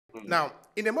Now,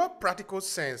 in a more practical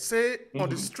sense, say on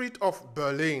the street of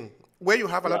Berlin, where you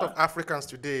have a lot of Africans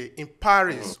today, in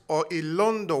Paris or in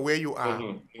London, where you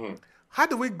are, how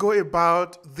do we go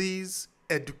about this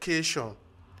education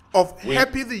of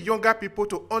helping the younger people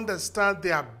to understand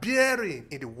their bearing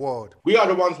in the world? We are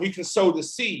the ones, we can sow the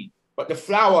seed, but the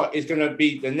flower is going to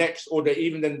be the next or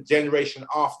even the generation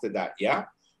after that, yeah?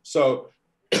 So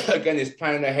again, it's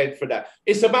planning ahead for that.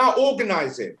 It's about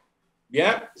organizing,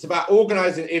 yeah? It's about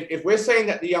organizing. If we're saying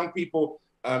that the young people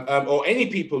or any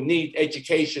people need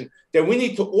education, then we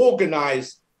need to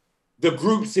organize the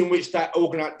groups in which that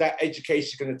education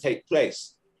is going to take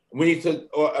place. We need to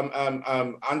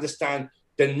understand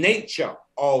the nature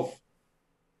of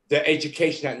the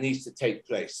education that needs to take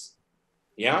place,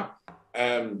 yeah?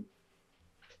 And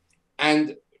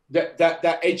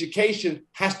that education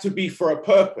has to be for a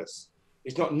purpose.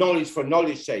 It's not knowledge for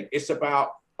knowledge's sake. It's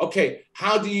about, okay,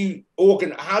 how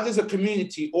does a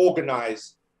community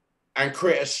organize and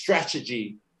create a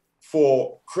strategy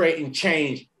for creating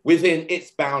change within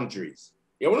its boundaries?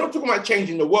 Yeah, we're not talking about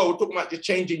changing the world. We're talking about just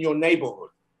changing your neighborhood.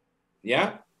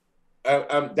 Yeah,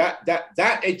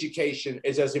 that education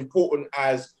is as important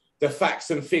as the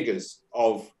facts and figures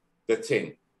of the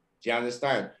thing. Do you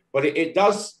understand? But it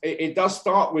does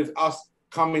start with us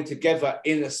coming together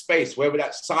in a space, whether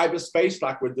that's cyberspace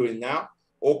like we're doing now,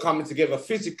 or coming together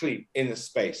physically in a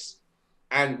space.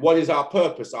 And what is our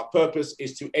purpose? Our purpose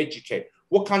is to educate.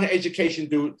 What kind of education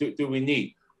do we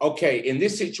need? Okay, in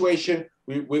this situation,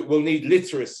 we'll need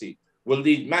literacy. We'll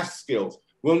need math skills.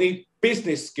 We'll need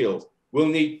business skills. We'll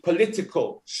need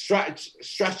political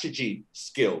strategy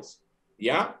skills.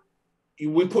 Yeah?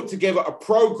 We put together a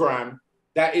program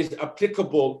that is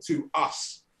applicable to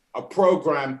us. A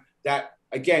program that,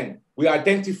 again, we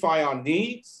identify our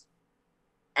needs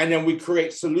and then we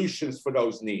create solutions for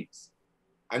those needs.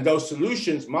 And those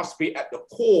solutions must be at the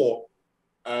core.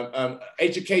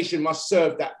 Education must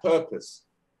serve that purpose.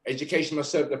 Education must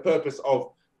serve the purpose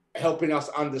of helping us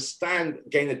understand,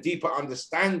 gain a deeper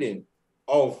understanding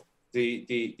of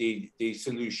the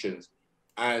solutions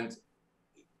and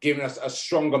giving us a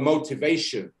stronger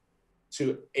motivation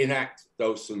to enact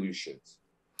those solutions.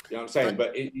 You know what I'm saying?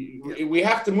 But we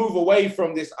have to move away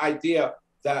from this idea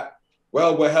that,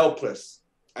 well, we're helpless,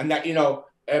 and that,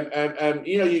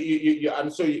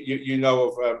 I'm sure you know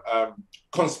of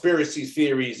conspiracy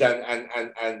theories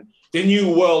and the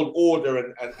new world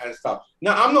order and stuff.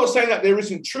 Now, I'm not saying that there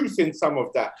isn't truth in some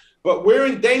of that, but we're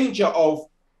in danger of,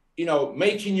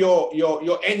 making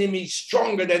your enemy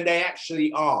stronger than they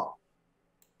actually are.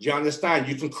 Do you understand?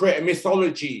 You can create a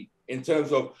mythology in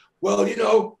terms of, well,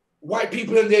 white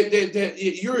people and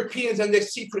the Europeans and their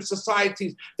secret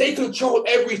societies, they control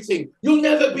everything. You'll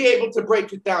never be able to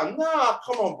break it down. Nah,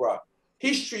 come on, bro.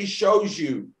 History shows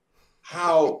you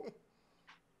how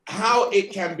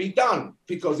it can be done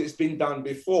because it's been done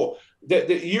before.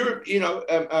 History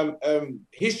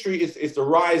is the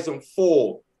rise and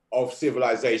fall of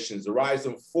civilizations, the rise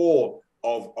and fall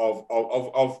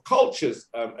of cultures,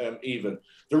 even.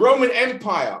 The Roman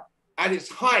Empire, at its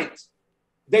height,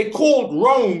 they called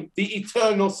Rome the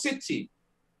eternal city.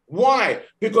 Why?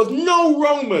 Because no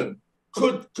Roman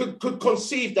could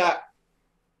conceive that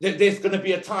there's going to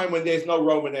be a time when there's no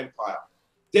Roman Empire.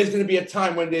 There's going to be a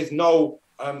time when there's no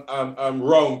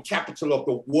Rome, capital of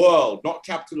the world, not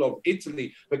capital of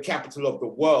Italy, but capital of the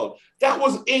world. That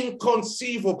was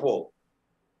inconceivable.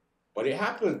 But it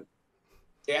happened.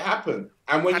 It happened.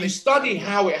 And when you study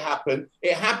how it happened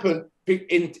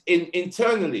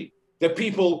internally. The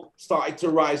people started to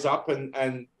rise up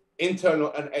and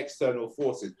internal and external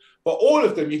forces. But all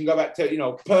of them, you can go back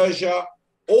to, Persia,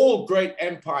 all great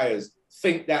empires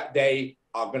think that they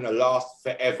are going to last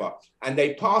forever. And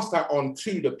they pass that on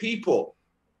to the people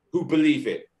who believe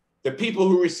it. The people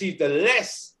who receive the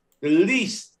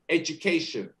least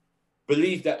education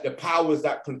believe that the powers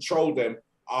that control them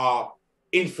are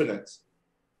infinite.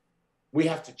 We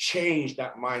have to change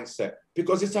that mindset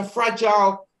because it's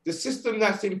the system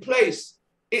that's in place,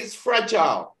 it's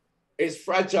fragile. It's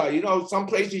fragile. Some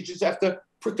places you just have to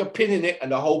prick a pin in it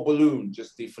and the whole balloon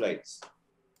just deflates.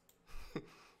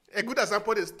 A good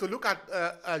example is to look at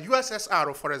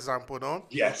USSR, for example, no?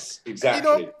 Yes,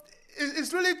 exactly.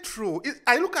 It's really true.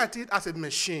 I look at it as a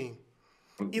machine.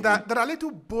 Mm-hmm. There are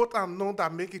little both unknown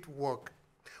that make it work.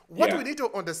 What we need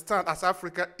to understand as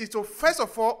Africa is to first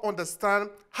of all understand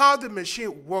how the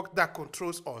machine works that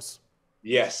controls us.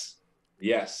 Yes.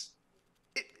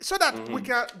 So that we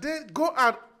can then go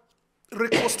and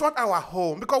reconstruct our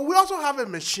home. Because we also have a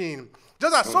machine.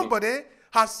 Just as somebody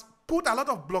has put a lot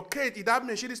of blockade in that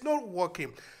machine, it's not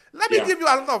working. Let me give you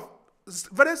a lot of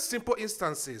very simple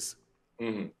instances.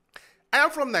 I am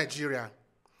from Nigeria.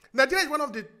 Nigeria is one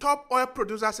of the top oil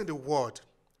producers in the world.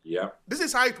 Yeah. This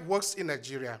is how it works in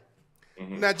Nigeria.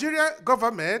 Nigeria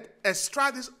government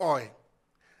extract this oil.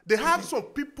 They have some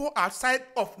people outside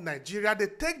of Nigeria. They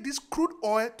take this crude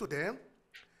oil to them.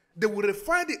 They will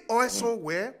refine the oil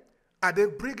somewhere and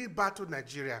then bring it back to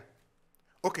Nigeria.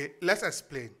 Okay, let's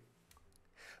explain.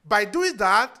 By doing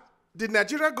that, the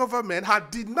Nigerian government had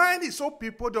denied its own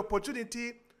people the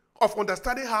opportunity of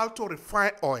understanding how to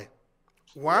refine oil.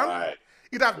 One,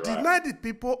 it have denied the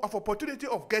people of opportunity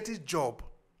of getting job.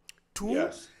 Two,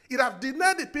 it have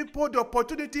denied the people the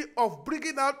opportunity of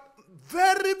bringing out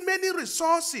very many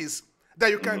resources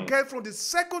that you can get from the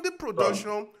secondary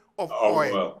production of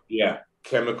oil.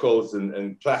 Chemicals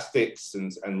and plastics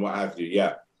and what have you,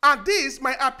 And this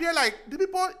might appear like the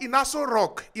people in Aso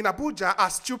Rock, in Abuja, are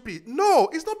stupid. No,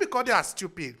 it's not because they are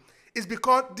stupid. It's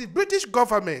because the British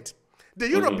government, the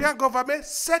European government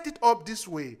set it up this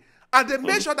way. And they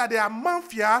make sure that their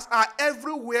mafias are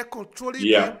everywhere controlling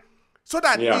them so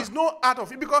that it's not out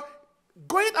of it. Because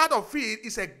going out of it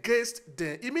is against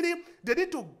them. Meaning they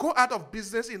need to go out of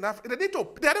business enough. They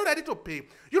are not ready to pay.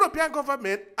 European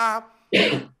government are,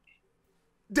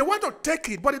 they want to take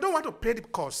it, but they don't want to pay the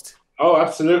cost. Oh,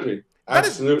 absolutely. That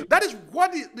is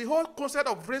what the whole concept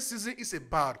of racism is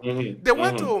about. They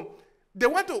want to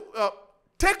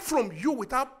take from you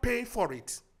without paying for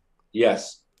it.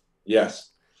 Yes.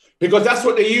 Because that's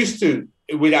what they used to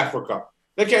with Africa.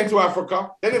 They came to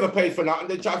Africa, they never paid for nothing,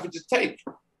 they tried to just take.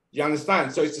 You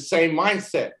understand? So it's the same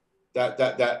mindset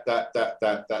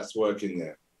that's working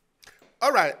there.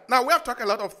 All right. Now, we have talked a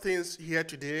lot of things here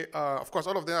today. Of course,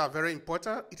 all of them are very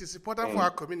important. It is important for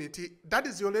our community. That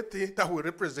is the only thing that will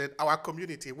represent our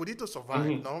community. We need to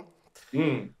survive, no?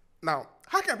 Now,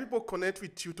 how can people connect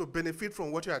with you to benefit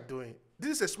from what you are doing?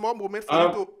 This is a small moment for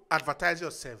you to advertise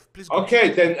yourself. Please go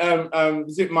ahead. Then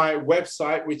visit my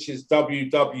website, which is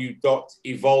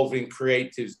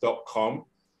www.evolvingcreatives.com.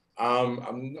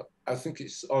 I think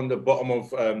it's on the bottom of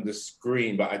the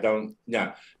screen, but I don't.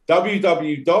 Yeah,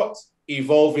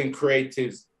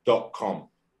 www.evolvingcreatives.com.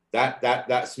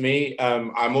 That's me.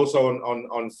 I'm also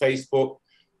on Facebook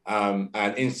and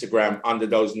Instagram under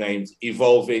those names,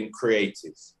 Evolving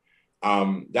Creatives.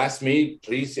 That's me.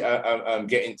 Please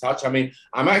get in touch. I mean,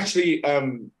 I'm actually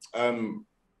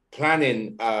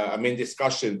planning. I'm in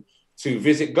discussion to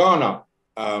visit Ghana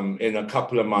in a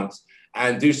couple of months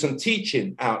and do some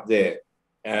teaching out there.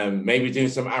 Maybe doing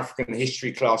some African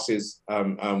history classes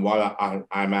while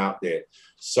I'm out there.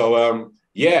 So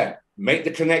make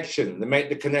the connection,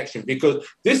 because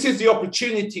this is the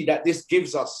opportunity that this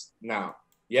gives us now.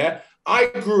 Yeah, I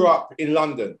grew up in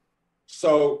London,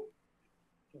 so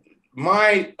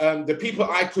the people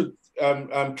I could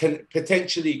can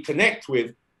potentially connect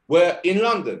with were in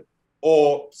London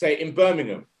or say in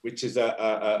Birmingham, which is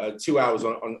 2 hours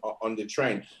on the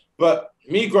train. But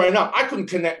me growing up, I couldn't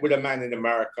connect with a man in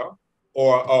America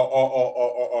or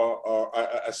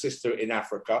a sister in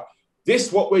Africa.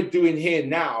 This, what we're doing here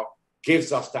now,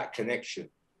 gives us that connection.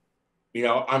 You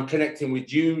know, I'm connecting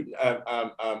with you.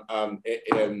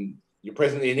 You're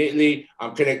presently in Italy.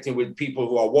 I'm connecting with people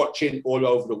who are watching all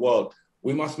over the world.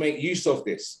 We must make use of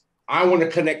this. I want to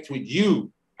connect with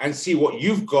you and see what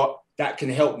you've got that can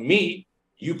help me.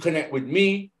 You connect with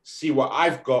me, see what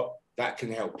I've got that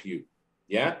can help you.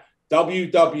 Yeah.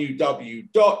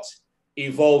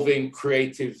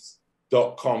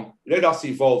 www.evolvingcreatives.com. Let us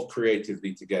evolve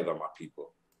creatively together, my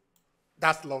people.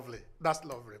 That's lovely. That's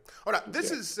lovely. All right. This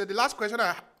is the last question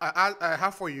I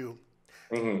have for you.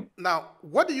 Now,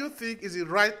 what do you think is the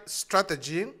right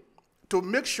strategy to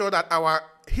make sure that our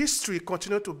history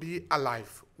continue to be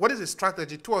alive? What is the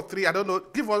strategy? 2 or 3? I don't know.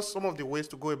 Give us some of the ways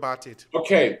to go about it.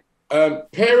 Okay.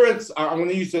 Parents, I'm going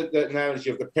to use the analogy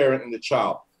of the parent and the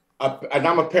child. And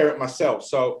I'm a parent myself.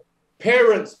 So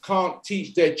parents can't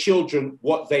teach their children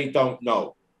what they don't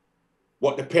know,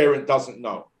 what the parent doesn't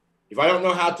know. If I don't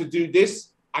know how to do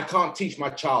this, I can't teach my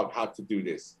child how to do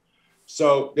this.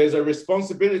 So there's a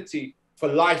responsibility for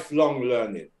lifelong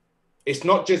learning. It's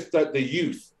not just the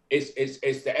youth,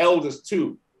 it's the elders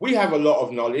too. We have a lot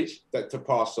of knowledge to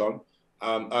pass on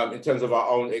in terms of our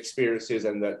own experiences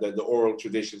and the oral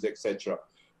traditions, etc.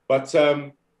 But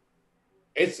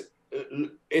it's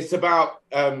about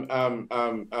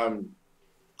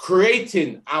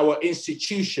creating our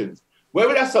institutions,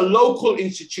 whether that's a local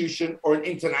institution or an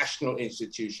international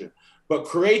institution, but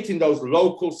creating those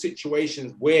local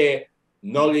situations where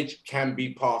knowledge can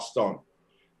be passed on.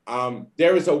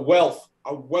 There is a wealth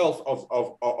of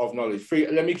knowledge.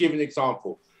 Let me give an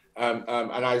example, and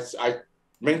I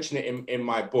mention it in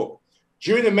my book.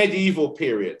 During the medieval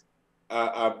period,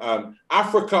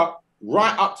 Africa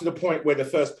right up to the point where the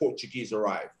first Portuguese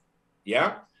arrived.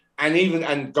 Yeah.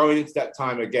 And going into that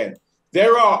time again,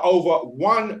 there are over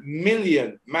 1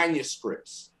 million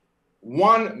manuscripts,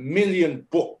 1 million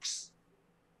books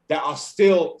that are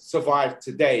still survived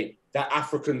today, that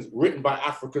written by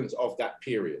Africans of that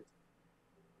period.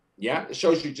 Yeah, it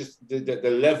shows you just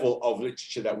the level of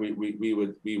literature that we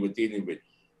were dealing with.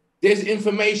 There's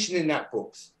information in that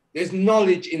books. There's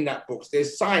knowledge in that books.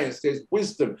 There's science. There's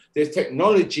wisdom. There's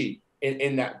technology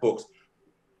in that books.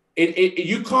 In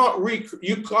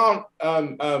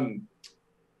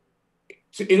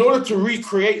order to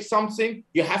recreate something,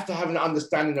 you have to have an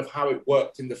understanding of how it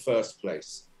worked in the first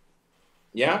place.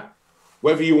 Yeah?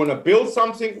 Whether you want to build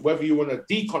something, whether you want to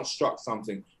deconstruct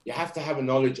something, you have to have a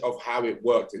knowledge of how it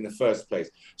worked in the first place.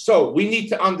 So we need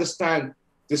to understand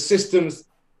the systems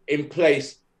in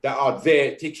place that are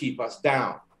there to keep us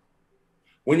down.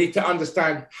 We need to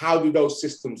understand how do those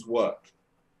systems work.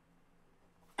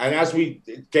 And as we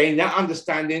gain that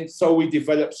understanding, so we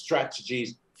develop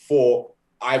strategies for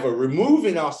either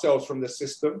removing ourselves from the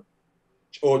system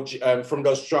or from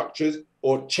those structures,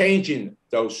 or changing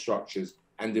those structures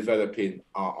and developing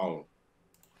our own.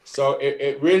 So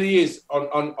it really is and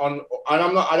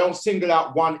I don't single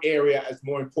out one area as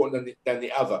more important than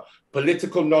the other.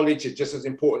 Political knowledge is just as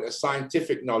important as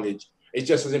scientific knowledge. It's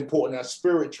just as important as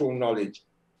spiritual knowledge.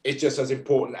 It's just as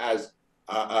important as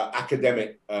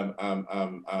academic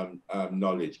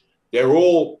knowledge. They're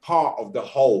all part of the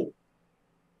whole.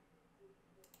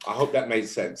 I hope that made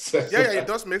sense. Yeah, it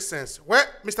does make sense. Well,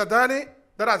 Mr. Danny,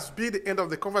 that has been the end of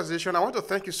the conversation. I want to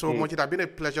thank you so much. It has been a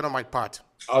pleasure on my part.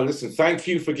 Oh, listen, thank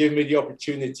you for giving me the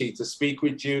opportunity to speak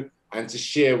with you and to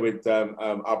share with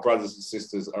our brothers and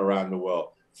sisters around the world.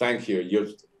 Thank you.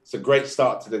 It's a great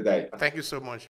start to the day. Thank you so much.